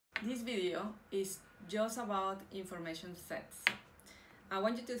This video is just about information sets. I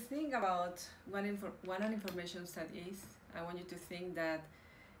want you to think about what an information set is. I want you to think that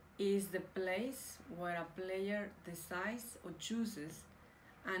is the place where a player decides or chooses,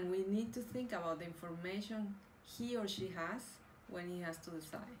 and we need to think about the information he or she has when he has to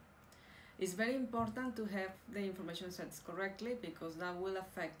decide. It's very important to have the information sets correctly because that will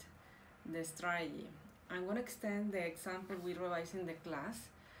affect the strategy. I'm going to extend the example we revised in the class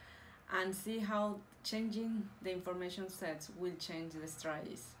and see how changing the information sets will change the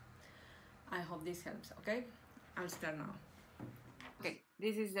strategies. I hope this helps, okay? I'll start now. Okay,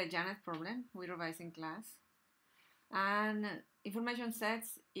 this is the Janet problem we revised in class. And information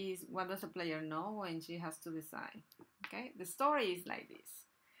sets is what does a player know when she has to decide. Okay, the story is like this.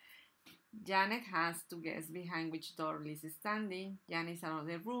 Janet has to guess behind which door Liz is standing. Janet is out of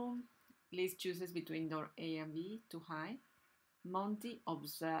the room. Liz chooses between door A and B to hide. Monty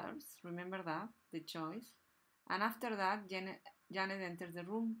observes, remember that, the choice. And after that, Janet enters the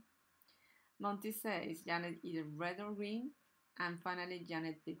room. Monty says Janet either red or green. And finally,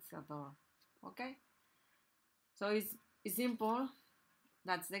 Janet picks a door. Okay? So it's simple.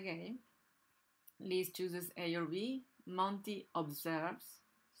 That's the game. Liz chooses A or B. Monty observes.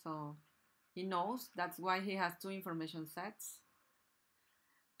 So he knows. That's why he has two information sets.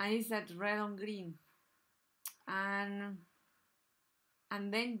 And he said red or green.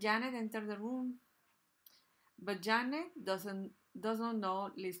 And then Janet entered the room. But Janet doesn't know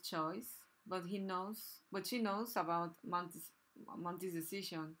Liz's choice, but she knows about Monty's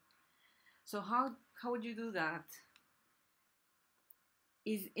decision. So how would you do that?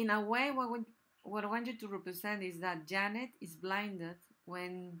 Is in a way what I want you to represent is that Janet is blinded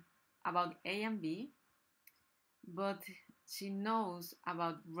when about A and B, but she knows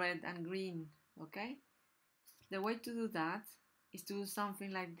about red and green, okay? The way to do that is to do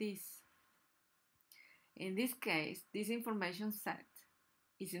something like this. In this case, this information set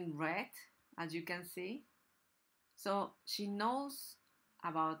is in red, as you can see. So she knows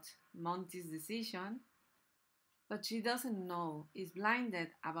about Monty's decision, but she doesn't know, is blinded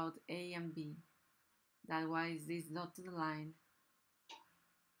about A and B. That's why is this dotted line,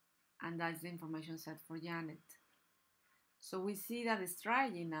 and that's the information set for Janet. So we see that the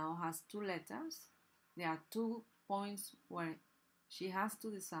strategy now has two letters. There are 2 points where she has to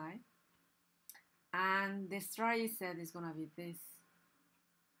decide, and the strategy set is going to be this.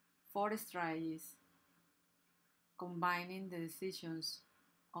 4 strategies combining the decisions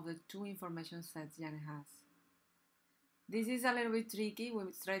of the 2 information sets Janet has. This is a little bit tricky. We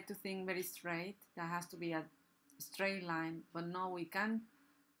try to think very straight. That has to be a straight line, but no, we can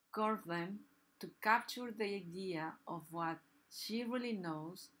curve them to capture the idea of what she really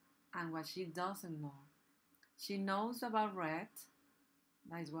knows and what she doesn't know. She knows about red,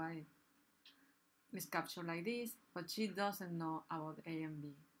 that's why it's captured like this, but she doesn't know about A and B.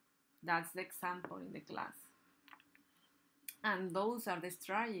 That's the example in the class. And those are the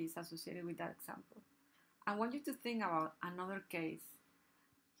strategies associated with that example. I want you to think about another case.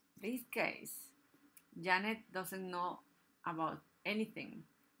 This case, Janet doesn't know about anything,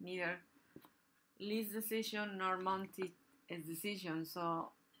 neither Liz's decision nor Monty's decision.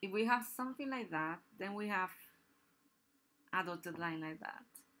 So if we have something like that, then we have a dotted line like that.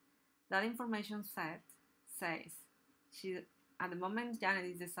 That information set says at the moment Janet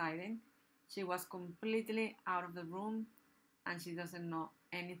is deciding, she was completely out of the room and she doesn't know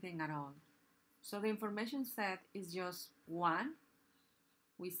anything at all. So the information set is just 1.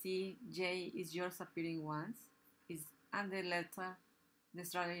 We see J is just appearing once, and the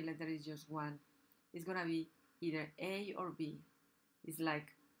strategy letter is just 1. It's gonna be either A or B. It's like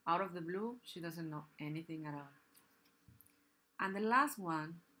out of the blue, she doesn't know anything at all. And the last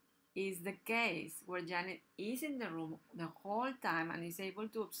one is the case where Janet is in the room the whole time and is able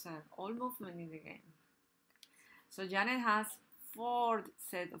to observe all movement in the game. So Janet has 4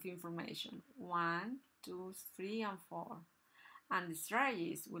 sets of information, 1, 2, 3, and 4. And the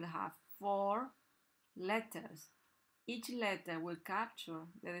strategies will have 4 letters. Each letter will capture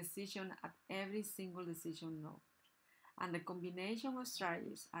the decision at every single decision node. And the combination of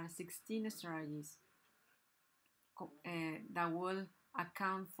strategies are 16 strategies that will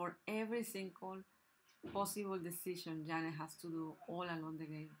account for every single possible decision Janet has to do all along the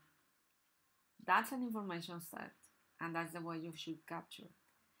game. That's an information set, and that's the way you should capture it.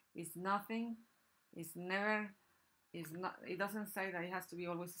 It's nothing, it's never, it doesn't say that it has to be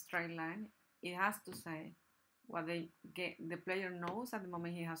always a straight line. It has to say what the player knows at the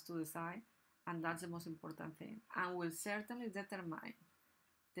moment he has to decide, and that's the most important thing, and will certainly determine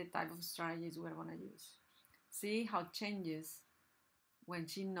the type of strategies we're going to use. See how it changes when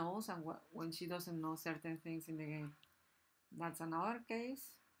she knows and when she doesn't know certain things in the game. That's another case.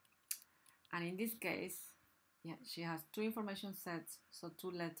 And in this case, yeah, she has 2 information sets, so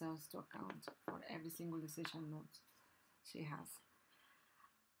 2 letters to account for every single decision node she has.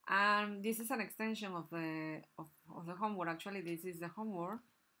 And this is an extension of the homework. Actually, this is the homework,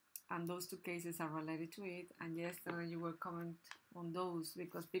 and those 2 cases are related to it. And yesterday you will comment on those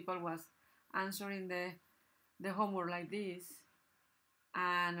because people was answering the homework like this,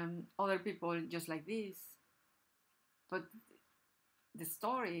 and other people just like this. But the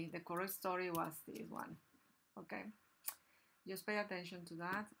correct story was this one. Okay, just pay attention to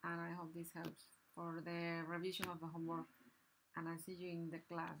that, and I hope this helps for the revision of the homework. And I'll see you in the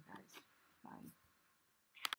class, guys. Bye.